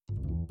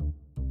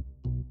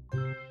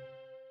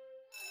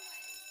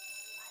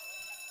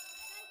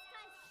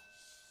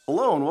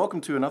Hello and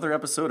welcome to another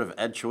episode of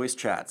EdChoice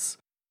Chats.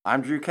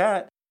 I'm Drew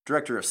Catt,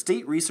 Director of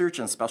State Research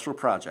and Special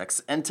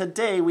Projects, and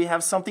today we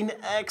have something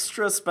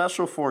extra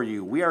special for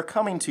you. We are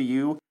coming to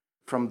you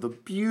from the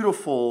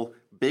beautiful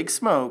Big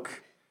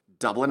Smoke,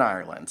 Dublin,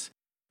 Ireland.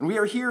 And we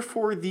are here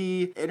for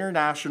the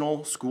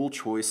International School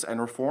Choice and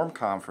Reform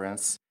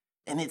Conference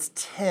in its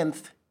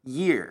 10th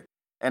year.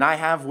 And I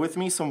have with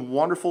me some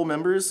wonderful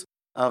members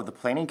of the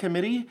Planning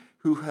Committee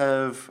who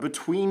have,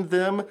 between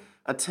them,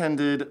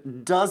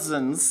 attended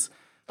dozens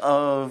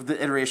of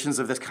the iterations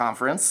of this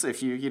conference,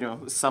 if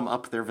you sum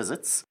up their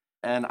visits.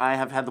 And I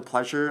have had the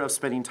pleasure of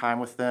spending time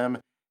with them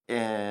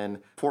in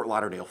Fort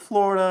Lauderdale,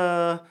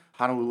 Florida,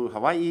 Honolulu,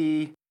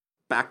 Hawaii,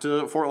 back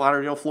to Fort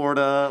Lauderdale,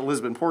 Florida,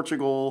 Lisbon,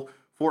 Portugal,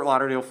 Fort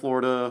Lauderdale,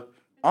 Florida,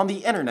 on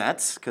the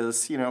internet,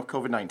 because,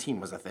 COVID-19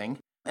 was a thing,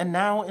 and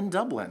now in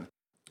Dublin.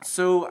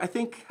 So I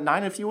think,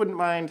 Nina, if you wouldn't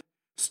mind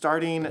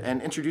starting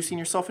and introducing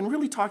yourself and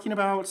really talking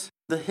about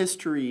the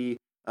history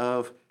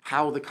of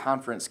how the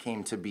conference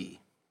came to be.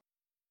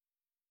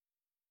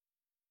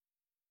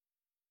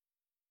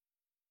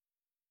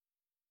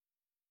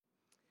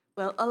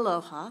 Well,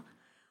 aloha.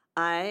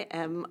 I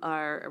am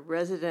our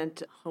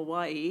resident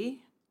Hawaii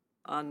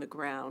on the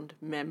ground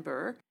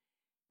member,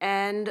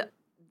 and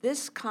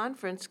this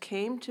conference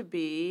came to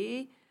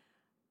be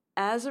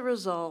as a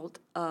result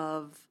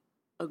of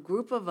a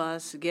group of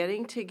us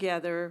getting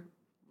together,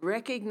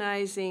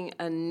 recognizing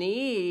a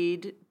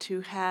need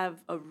to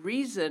have a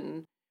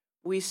reason.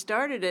 We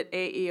started at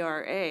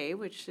AERA,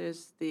 which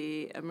is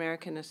the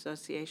American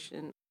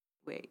Educational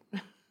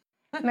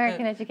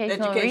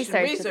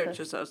Research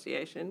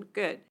Association.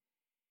 Good.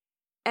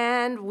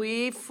 And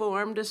we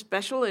formed a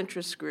special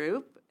interest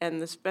group, and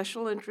the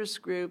special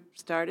interest group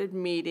started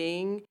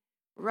meeting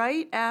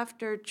right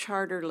after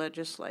charter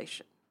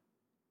legislation.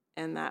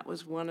 And that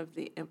was one of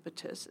the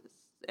impetuses.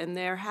 And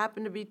there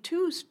happened to be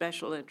two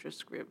special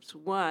interest groups,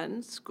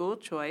 one school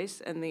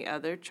choice and the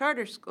other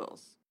charter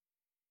schools.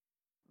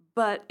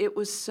 But it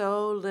was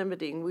so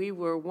limiting. We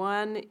were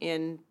one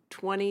in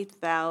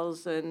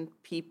 20,000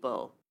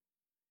 people.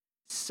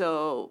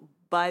 So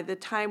by the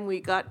time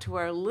we got to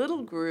our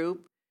little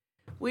group,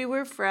 we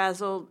were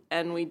frazzled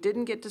and we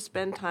didn't get to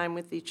spend time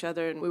with each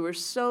other. And we were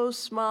so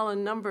small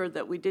in number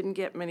that we didn't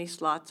get many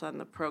slots on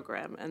the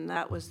program. And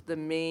that was the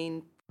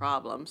main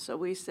problem. So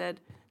we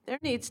said, there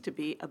needs to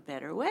be a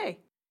better way.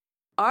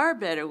 Our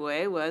better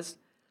way was,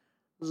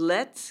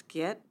 let's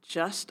get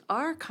just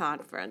our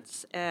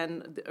conference.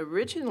 And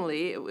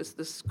originally it was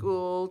the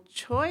school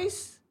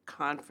choice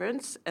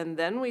conference. And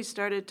then we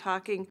started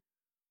talking,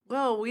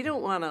 well, we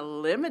don't want to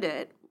limit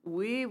it.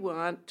 We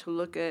want to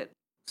look at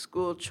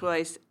school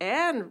choice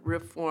and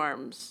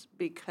reforms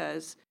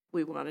because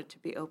we want it to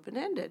be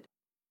open-ended.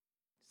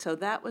 So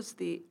that was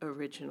the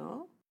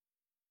original.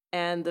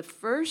 And the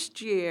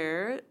first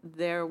year,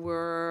 there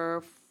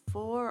were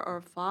 4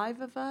 or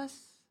 5 of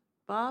us.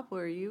 Bob,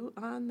 were you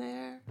on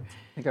there? I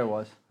think I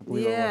was. I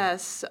believe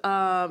yes.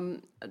 I was.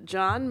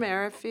 John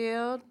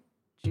Merrifield,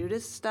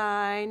 Judith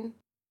Stein,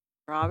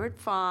 Robert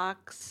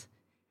Fox,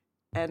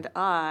 and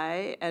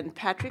I and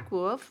Patrick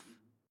Wolf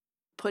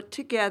put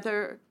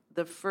together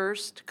the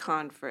first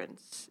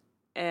conference.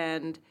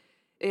 And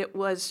it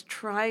was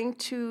trying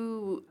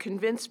to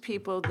convince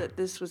people that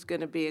this was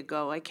going to be a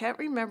go. I can't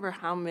remember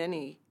how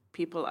many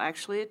people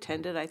actually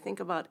attended. I think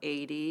about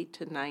 80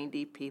 to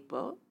 90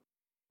 people.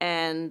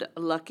 And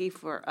lucky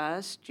for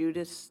us,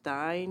 Judith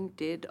Stein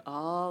did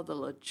all the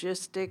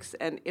logistics,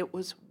 and it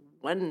was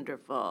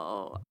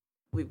wonderful.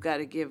 We've got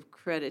to give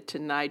credit to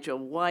Nigel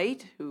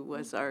White, who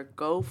was our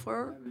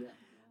gopher,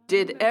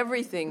 did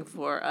everything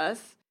for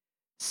us.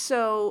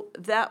 So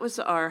that was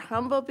our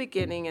humble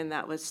beginning, and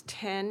that was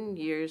 10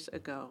 years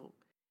ago.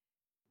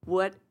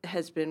 What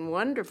has been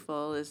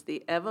wonderful is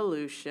the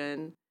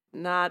evolution,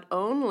 not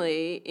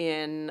only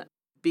in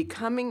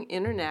becoming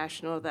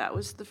international, that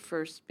was the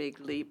first big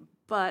leap,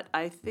 but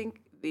I think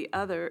the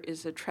other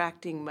is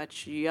attracting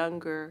much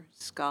younger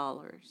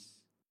scholars.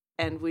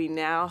 And we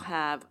now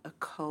have a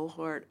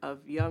cohort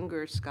of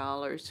younger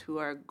scholars who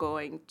are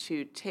going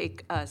to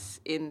take us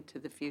into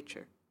the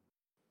future.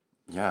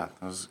 Yeah,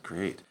 that was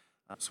great.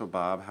 So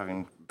Bob,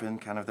 having been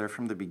kind of there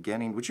from the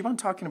beginning, would you mind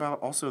talking about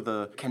also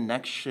the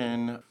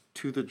connection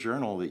to the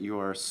journal that you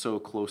are so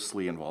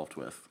closely involved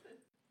with?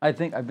 I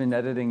think I've been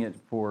editing it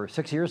for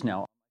 6 years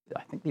now.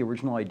 I think the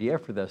original idea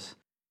for this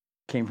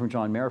came from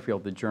John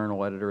Merrifield, the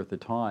journal editor at the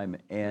time.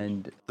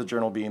 And the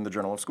journal being the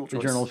Journal of School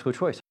Choice? The Journal of School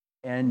Choice.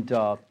 And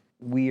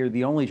we are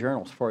the only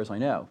journal, as far as I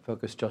know,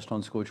 focused just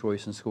on school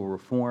choice and school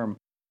reform.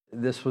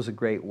 This was a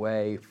great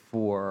way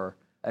for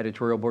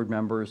editorial board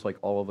members like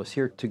all of us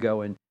here to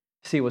go and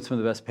see what some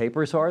of the best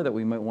papers are that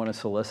we might want to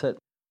solicit.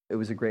 It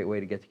was a great way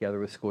to get together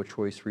with school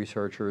choice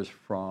researchers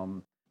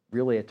from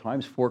really at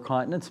times 4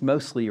 continents,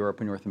 mostly Europe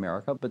and North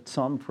America, but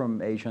some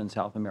from Asia and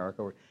South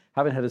America. We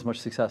haven't had as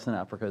much success in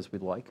Africa as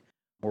we'd like.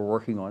 We're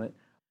working on it.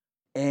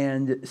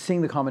 And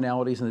seeing the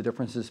commonalities and the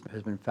differences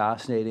has been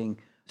fascinating.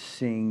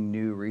 Seeing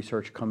new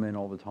research come in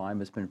all the time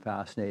has been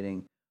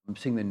fascinating.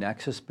 Seeing the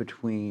nexus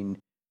between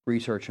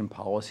research and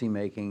policy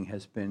making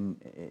has been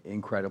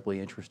incredibly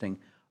interesting.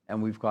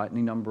 And we've gotten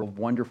a number of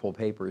wonderful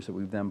papers that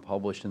we've then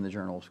published in the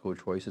Journal of School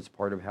Choice. It's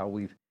part of how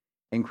we've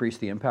increased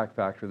the impact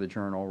factor of the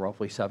journal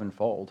roughly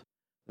 7-fold.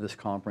 This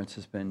conference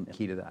has been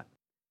key to that.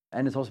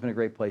 And it's also been a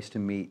great place to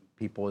meet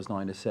people, as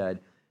Nina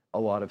said, a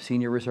lot of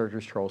senior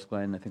researchers, Charles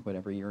Glenn, I think went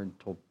every year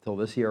until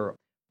this year,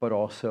 but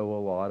also a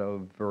lot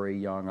of very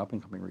young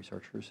up-and-coming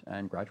researchers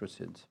and graduate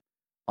students.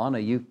 Anna,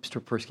 you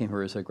first came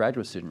here as a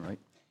graduate student, right?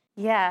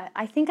 Yeah,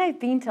 I think I've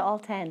been to all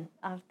 10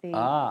 of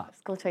the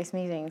school choice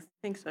meetings.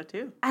 I think so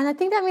too. And I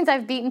think that means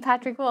I've beaten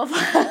Patrick Wolf,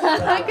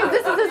 because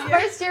this is his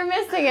first year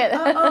missing it.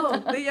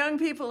 The young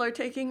people are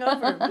taking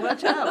over.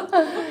 Watch out.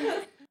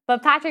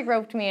 But Patrick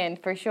roped me in,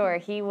 for sure.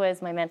 He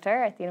was my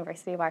mentor at the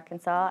University of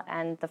Arkansas,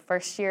 and the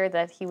first year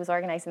that he was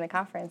organizing the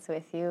conference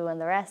with you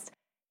and the rest,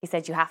 he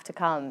said, you have to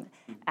come.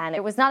 And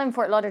it was not in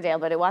Fort Lauderdale,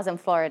 but it was in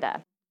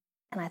Florida.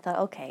 And I thought,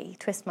 okay,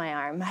 twist my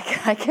arm.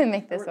 I can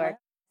make this work.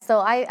 So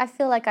I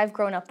feel like I've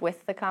grown up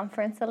with the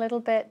conference a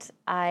little bit.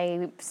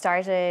 I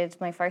started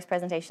my first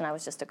presentation, I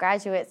was just a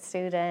graduate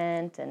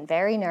student and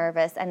very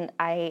nervous, and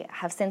I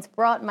have since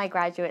brought my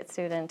graduate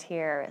student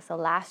here. So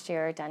last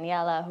year,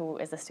 Daniela, who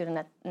is a student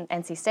at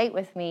NC State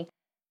with me,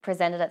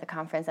 presented at the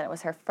conference, and it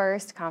was her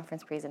first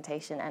conference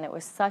presentation, and it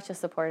was such a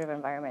supportive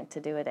environment to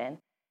do it in.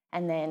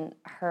 And then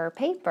her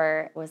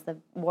paper was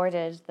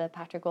awarded the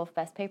Patrick Wolf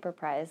Best Paper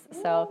Prize.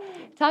 So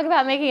talk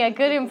about making a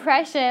good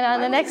impression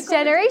on the next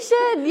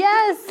generation.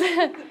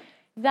 Yes.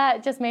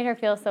 That just made her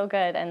feel so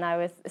good. And I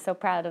was so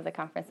proud of the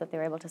conference that they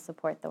were able to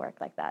support the work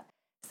like that.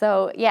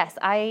 So yes,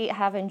 I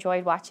have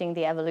enjoyed watching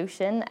the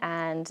evolution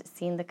and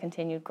seeing the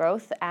continued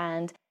growth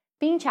and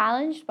being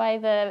challenged by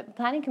the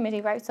planning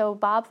committee, right? So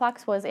Bob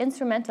Fox was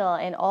instrumental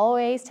in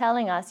always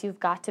telling us,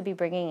 you've got to be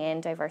bringing in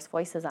diverse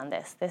voices on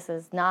this. This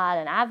is not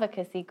an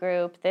advocacy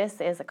group.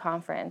 This is a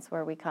conference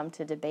where we come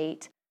to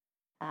debate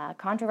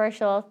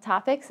controversial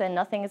topics, and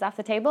nothing is off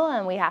the table,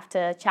 and we have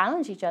to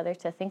challenge each other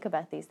to think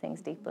about these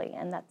things deeply.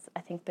 And that's,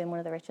 I think, been one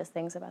of the richest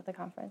things about the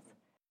conference.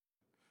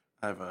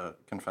 I have a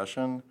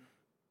confession.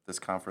 This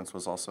conference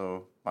was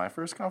also my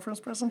first conference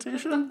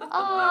presentation.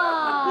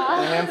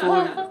 A handful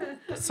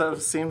of, so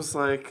it seems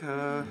like,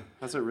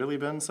 has it really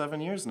been 7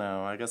 years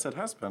now? I guess it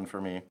has been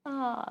for me.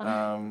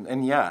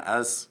 And yeah,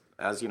 as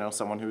you know,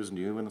 someone who's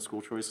new in the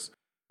school choice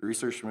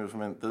research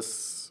movement,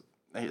 this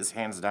is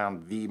hands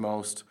down the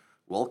most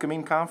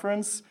welcoming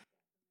conference.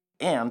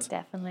 And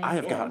Definitely. I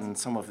have gotten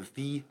some of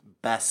the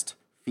best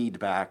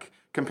feedback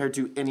compared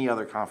to any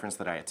other conference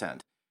that I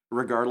attend.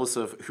 Regardless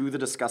of who the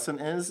discussant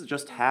is,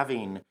 just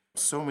having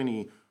so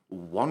many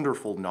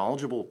wonderful,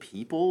 knowledgeable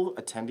people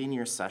attending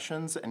your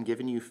sessions and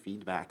giving you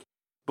feedback,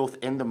 both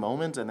in the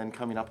moment and then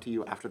coming up to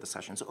you after the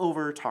session's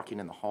over, talking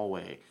in the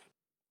hallway.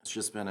 It's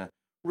just been a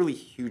really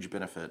huge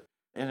benefit.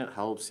 And it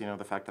helps, you know,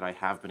 the fact that I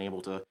have been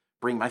able to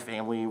bring my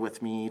family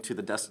with me to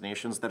the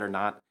destinations that are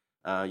not,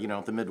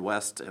 the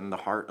Midwest in the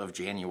heart of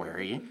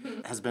January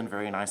has been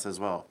very nice as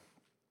well.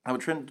 I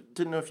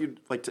didn't know if you'd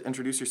like to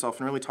introduce yourself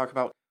and really talk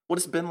about what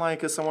it's been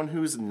like as someone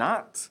who's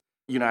not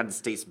United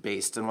States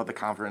based and what the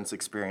conference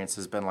experience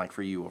has been like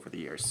for you over the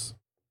years.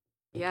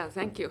 Yeah,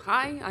 thank you.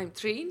 Hi, I'm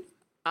Trine.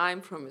 I'm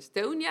from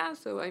Estonia,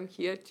 so I'm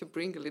here to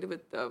bring a little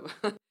bit of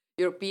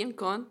European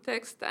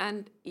context.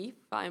 And if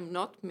I'm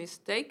not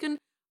mistaken,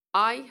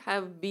 I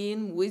have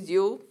been with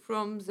you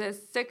from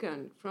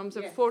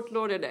the Fort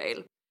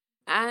Lauderdale.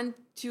 And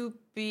to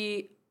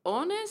be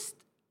honest,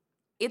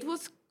 it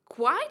was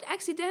quite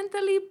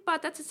accidentally,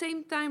 but at the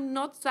same time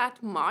not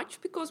that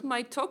much, because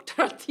my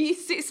doctoral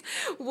thesis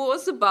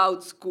was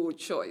about school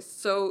choice.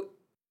 So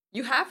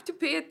you have to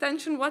pay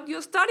attention what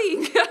you're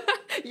studying.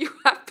 You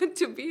happen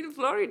to be in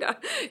Florida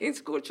in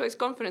school choice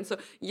conference. So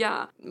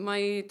yeah,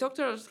 my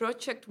doctoral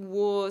project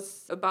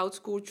was about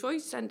school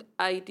choice, and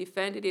I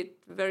defended it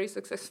very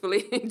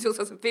successfully in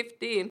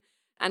 2015.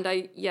 And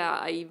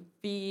I've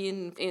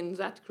been in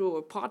that crew,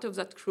 or part of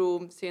that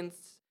crew, since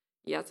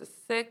the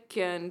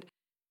second.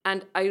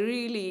 And I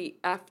really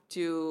have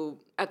to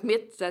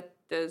admit that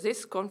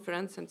this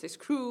conference and this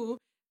crew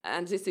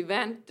and this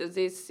event,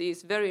 this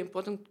is very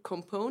important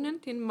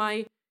component in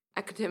my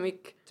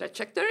academic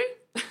trajectory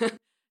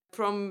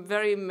from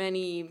very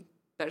many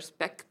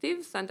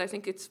perspectives. And I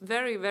think it's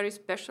very, very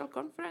special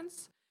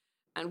conference.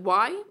 And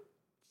why?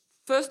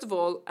 First of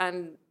all,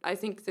 and I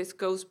think this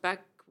goes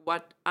back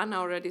what Anna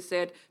already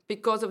said,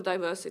 because of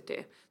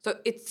diversity. So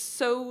it's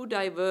so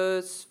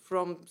diverse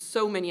from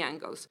so many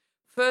angles.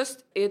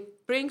 First,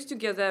 it brings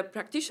together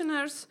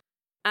practitioners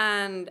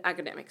and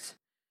academics.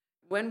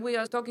 When we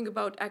are talking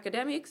about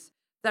academics,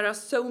 there are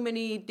so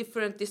many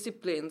different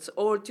disciplines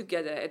all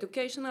together: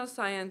 educational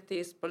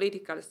scientists,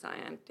 political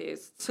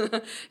scientists,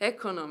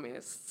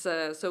 economists,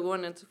 so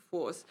on and so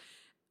forth.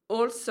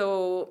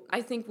 Also,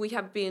 I think we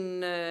have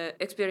been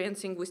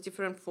experiencing with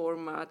different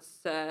formats,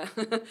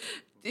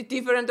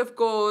 different, of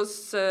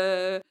course,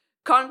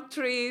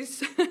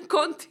 countries,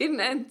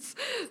 continents.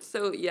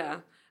 So yeah,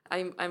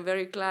 I'm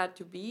very glad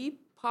to be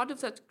part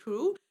of that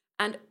crew.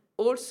 And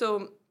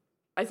also,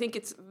 I think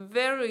it's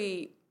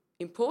very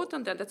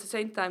important and at the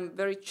same time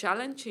very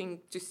challenging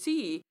to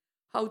see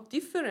how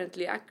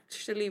differently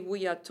actually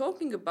we are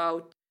talking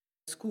about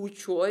school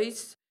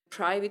choice,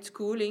 private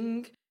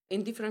schooling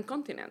in different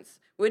continents,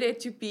 whether it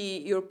to be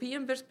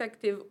European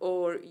perspective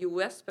or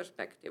US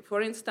perspective.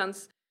 For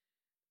instance,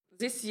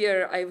 this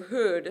year I've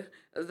heard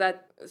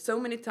that so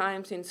many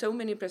times in so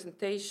many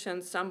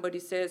presentations somebody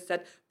says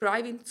that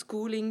private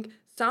schooling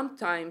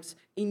sometimes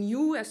in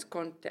US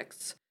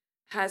contexts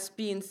has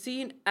been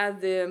seen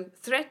as a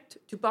threat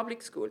to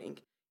public schooling.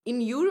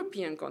 In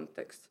European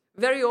context,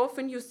 very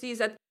often you see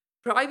that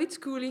private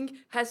schooling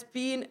has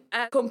been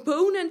a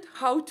component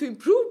how to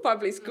improve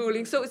public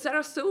schooling. So there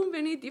are so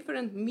many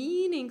different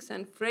meanings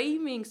and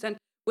framings, and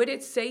whether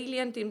it's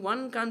salient in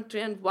one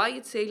country and why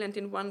it's salient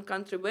in one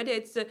country, whether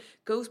it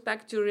goes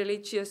back to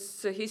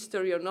religious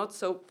history or not.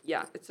 So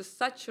yeah, it's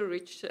such a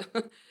rich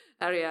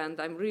area, and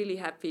I'm really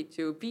happy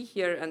to be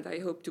here, and I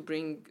hope to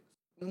bring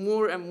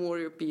more and more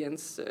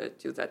Europeans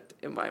to that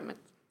environment.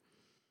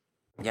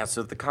 Yeah,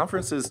 so the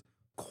conference is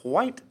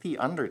quite the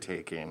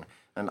undertaking.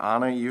 And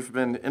Anna, you've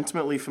been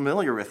intimately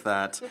familiar with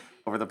that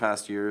over the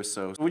past year or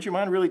so. Would you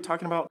mind really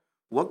talking about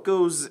what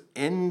goes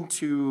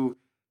into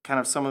kind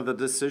of some of the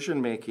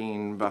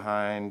decision-making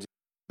behind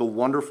the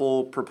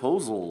wonderful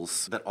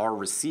proposals that are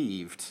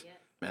received,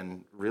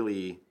 and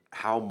really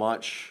how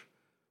much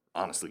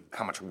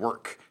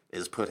work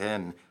is put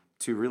in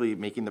to really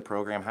making the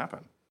program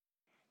happen?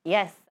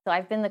 Yes, so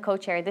I've been the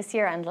co-chair this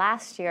year and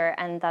last year,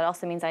 and that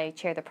also means I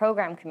chair the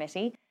program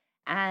committee.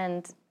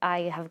 And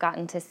I have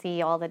gotten to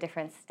see all the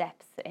different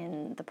steps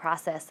in the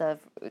process of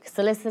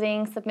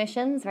soliciting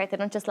submissions, right? They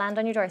don't just land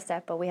on your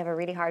doorstep, but we have a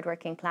really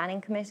hardworking planning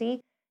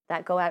committee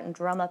that go out and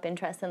drum up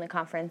interest in the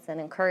conference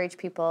and encourage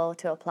people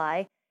to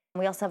apply.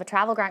 We also have a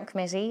travel grant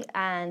committee,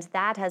 and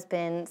that has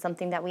been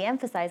something that we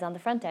emphasize on the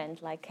front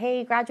end, like,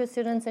 hey, graduate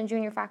students and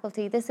junior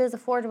faculty, this is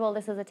affordable,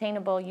 this is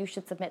attainable, you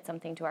should submit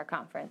something to our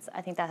conference.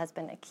 I think that has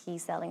been a key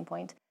selling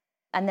point.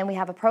 And then we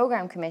have a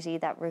program committee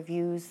that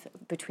reviews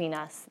between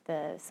us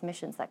the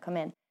submissions that come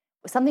in.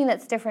 Something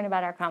that's different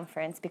about our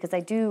conference, because I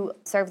do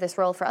serve this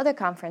role for other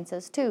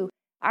conferences too,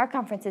 our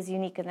conference is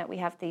unique in that we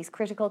have these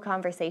critical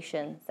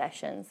conversation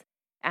sessions,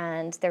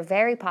 and they're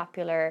very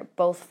popular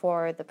both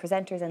for the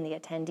presenters and the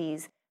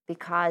attendees,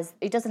 because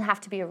it doesn't have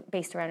to be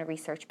based around a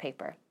research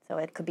paper. So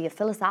it could be a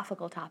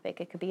philosophical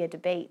topic, it could be a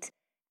debate,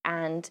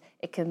 and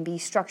it can be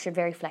structured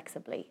very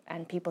flexibly.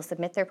 And people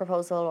submit their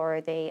proposal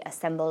or they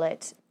assemble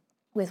it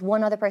with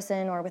one other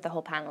person or with a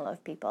whole panel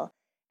of people.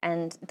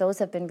 And those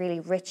have been really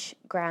rich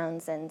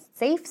grounds and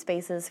safe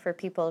spaces for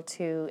people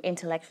to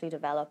intellectually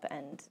develop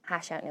and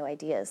hash out new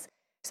ideas.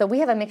 So we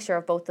have a mixture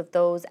of both of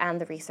those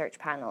and the research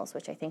panels,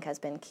 which I think has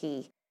been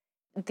key.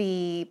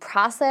 The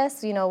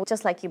process,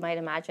 just like you might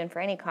imagine for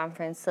any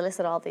conference,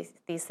 solicit all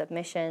these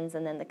submissions,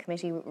 and then the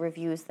committee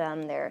reviews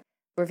them. They're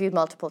reviewed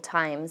multiple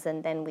times,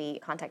 and then we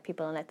contact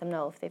people and let them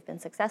know if they've been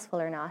successful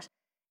or not.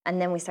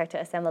 And then we start to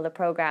assemble the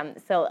program.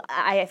 So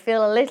I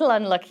feel a little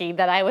unlucky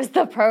that I was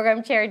the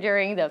program chair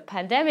during the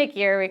pandemic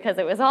year, because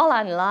it was all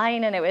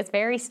online and it was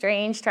very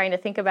strange trying to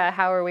think about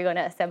how are we going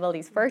to assemble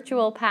these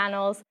virtual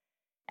panels.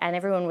 And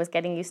everyone was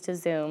getting used to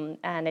Zoom,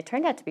 and it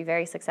turned out to be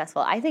very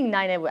successful. I think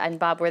Nina and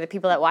Bob were the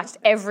people that watched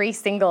every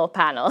single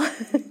panel.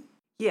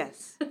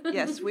 Yes,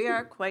 we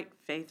are quite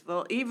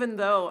faithful, even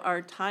though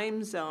our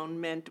time zone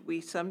meant we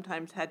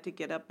sometimes had to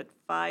get up at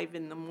 5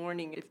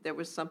 a.m. if there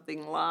was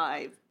something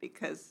live,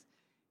 because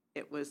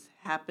it was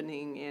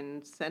happening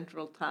in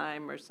Central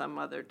Time or some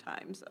other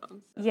time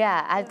zone. So.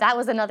 Yeah, that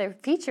was another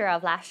feature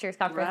of last year's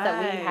conference,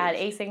 that we had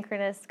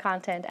asynchronous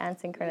content and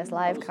synchronous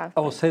live content. I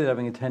will say that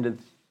having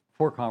attended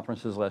 4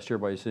 conferences last year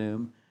by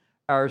Zoom,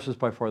 ours was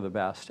by far the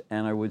best.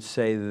 And I would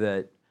say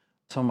that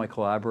some of my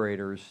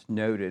collaborators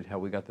noted how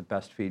we got the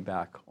best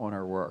feedback on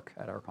our work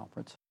at our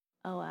conference.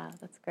 Oh, wow,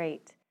 that's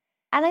great.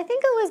 And I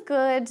think it was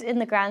good in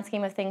the grand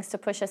scheme of things to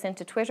push us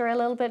into Twitter a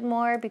little bit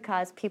more,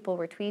 because people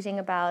were tweeting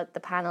about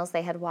the panels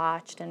they had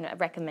watched and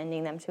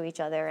recommending them to each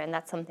other. And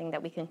that's something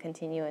that we can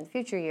continue in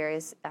future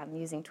years,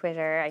 using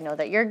Twitter. I know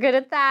that you're good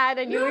at that.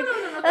 And No.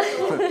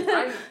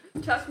 I'm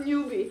just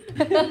newbie.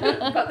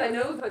 But I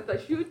know that I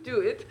should do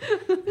it.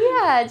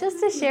 Yeah,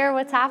 just to share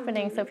what's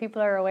happening so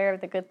people are aware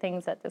of the good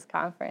things at this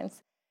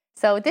conference.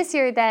 So this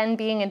year then,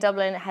 being in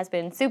Dublin has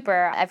been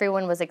super.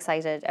 Everyone was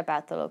excited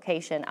about the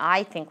location.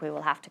 I think we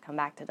will have to come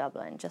back to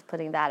Dublin, just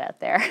putting that out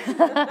there.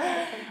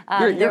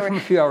 You're from a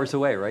few hours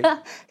away, right?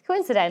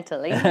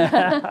 Coincidentally.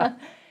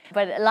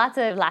 But lots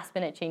of last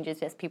minute changes,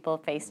 just people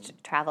faced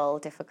travel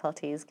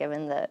difficulties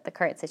given the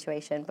current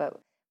situation, but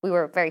we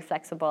were very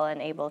flexible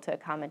and able to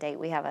accommodate.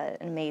 We have an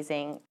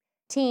amazing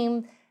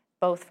team,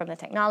 both from the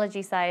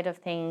technology side of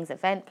things,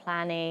 event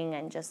planning,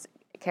 and just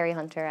Kerry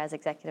Hunter as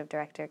executive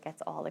director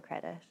gets all the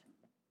credit.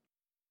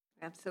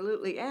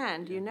 Absolutely.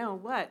 And you know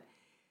what?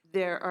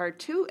 There are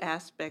 2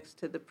 aspects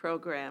to the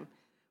program.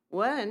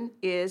 One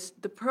is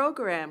the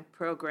program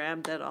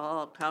that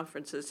all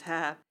conferences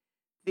have.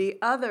 The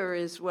other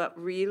is what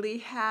really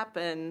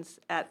happens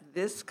at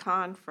this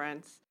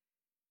conference.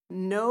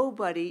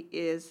 Nobody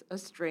is a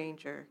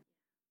stranger.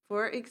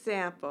 For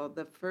example,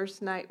 the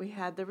first night we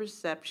had the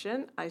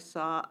reception, I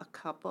saw a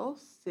couple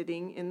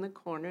sitting in the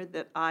corner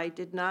that I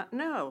did not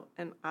know.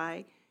 And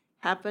I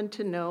happened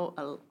to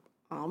know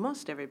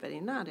almost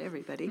everybody, not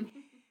everybody.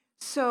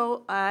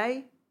 So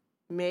I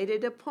made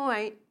it a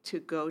point to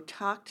go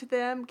talk to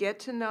them, get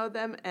to know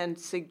them, and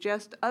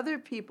suggest other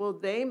people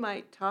they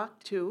might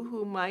talk to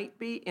who might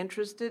be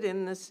interested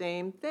in the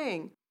same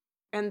thing.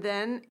 And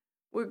then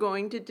we're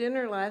going to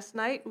dinner last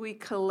night. We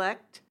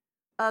collect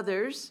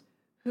others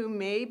who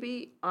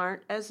maybe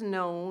aren't as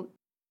known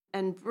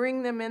and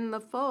bring them in the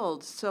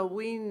fold so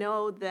we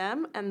know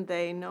them and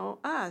they know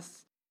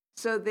us.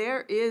 So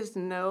there is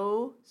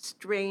no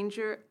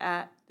stranger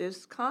at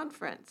this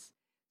conference.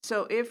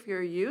 So if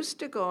you're used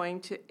to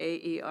going to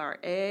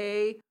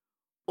AERA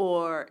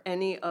or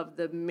any of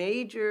the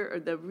major or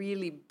the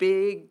really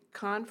big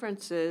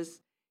conferences,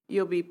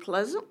 you'll be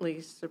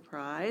pleasantly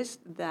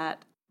surprised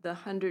that the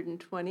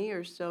 120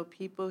 or so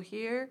people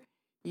here,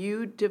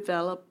 you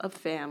develop a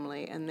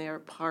family and they're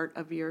part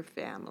of your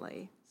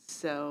family.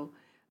 So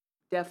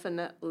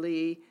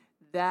definitely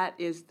that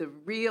is the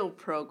real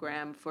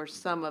program for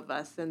some of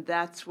us, and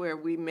that's where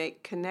we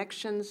make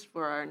connections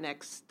for our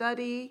next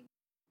study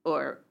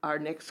or our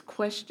next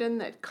question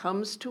that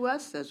comes to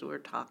us as we're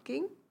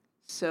talking.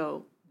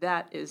 So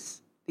that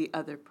is the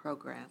other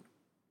program.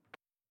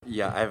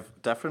 Yeah, I've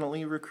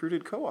definitely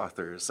recruited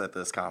co-authors at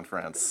this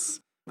conference.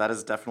 That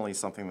is definitely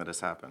something that has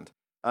happened.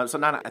 So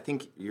Nana, I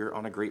think you're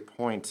on a great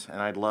point,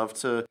 and I'd love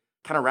to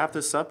kind of wrap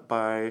this up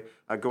by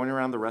going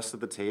around the rest of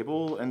the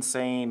table and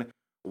saying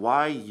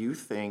why you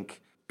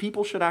think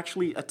people should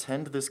actually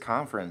attend this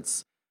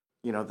conference.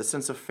 You know, the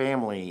sense of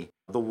family,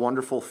 the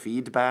wonderful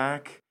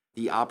feedback,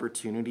 the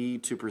opportunity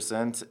to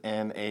present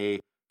in a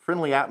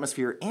friendly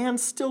atmosphere and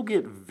still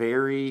get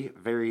very,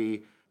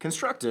 very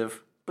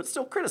constructive, but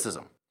still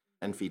criticism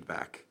and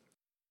feedback.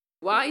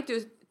 Why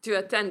to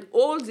attend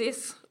all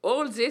this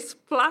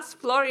plus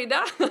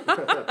Florida,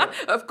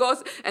 of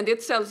course, and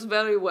it sells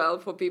very well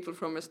for people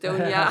from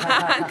Estonia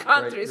and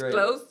countries Great.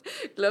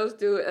 close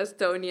to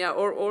Estonia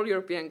or all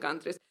European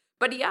countries.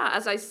 But yeah,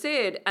 as I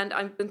said, and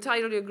I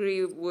entirely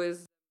agree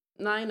with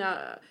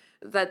Nina,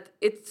 that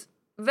it's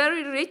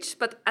very rich,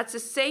 but at the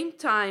same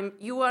time,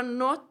 you are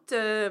not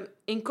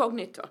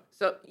incognito.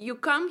 So you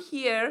come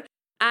here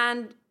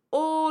and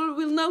all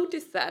will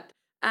notice that,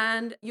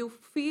 and you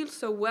feel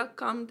so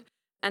welcomed.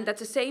 And at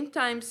the same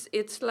time,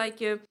 it's like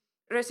a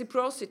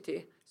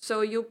reciprocity.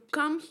 So you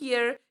come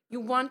here, you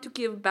want to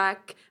give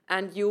back,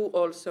 and you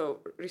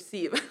also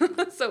receive.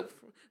 So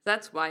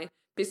that's why,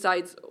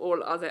 besides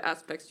all other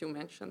aspects you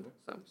mentioned.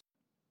 So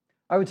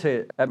I would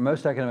say at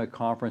most academic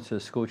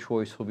conferences, school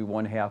choice will be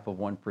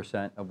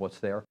 0.5% of what's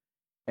there.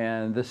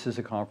 And this is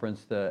a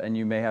conference and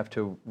you may have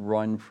to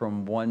run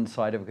from one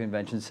side of a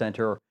convention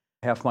center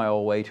half mile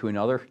away to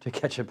another to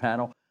catch a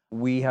panel.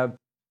 We have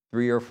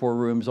 3 or 4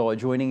 rooms all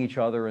adjoining each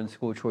other, and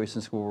school choice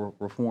and school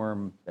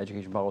reform,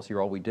 education policy are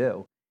all we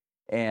do.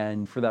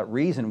 And for that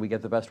reason, we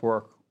get the best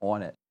work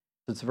on it.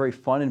 So it's a very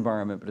fun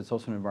environment, but it's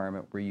also an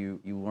environment where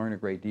you learn a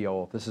great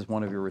deal. If this is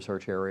one of your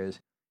research areas,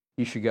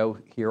 you should go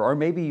here, or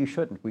maybe you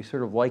shouldn't. We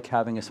sort of like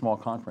having a small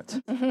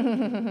conference.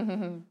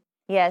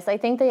 Yes, I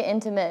think the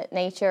intimate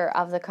nature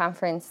of the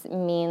conference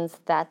means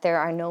that there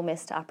are no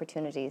missed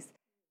opportunities.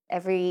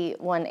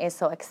 Everyone is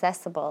so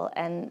accessible.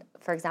 And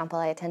for example,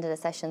 I attended a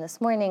session this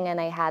morning and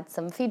I had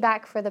some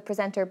feedback for the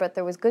presenter, but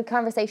there was good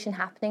conversation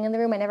happening in the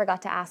room. I never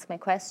got to ask my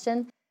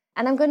question.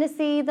 And I'm going to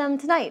see them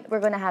tonight. We're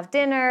going to have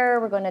dinner.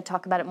 We're going to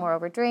talk about it more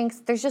over drinks.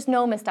 There's just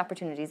no missed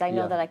opportunities. I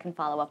know that I can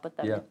follow up with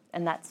them. Yeah.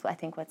 And that's, I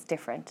think, what's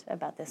different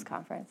about this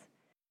conference.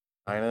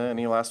 Ina,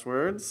 any last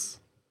words?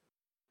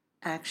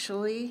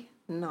 Actually,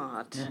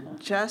 not.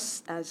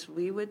 Just as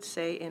we would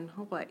say in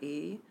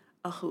Hawaii,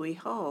 a hui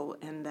ho,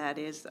 and that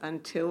is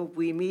until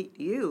we meet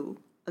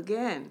you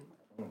again.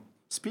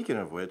 Speaking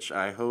of which,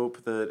 I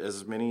hope that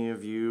as many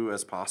of you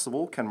as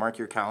possible can mark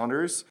your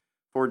calendars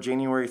for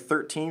January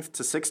 13th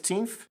to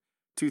 16th,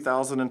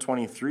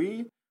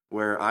 2023,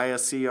 where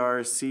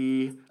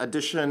ISCRC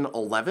Edition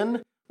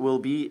 11 will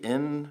be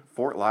in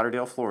Fort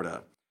Lauderdale,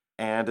 Florida.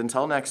 And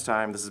until next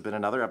time, this has been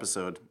another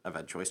episode of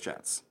EdChoice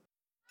Chats.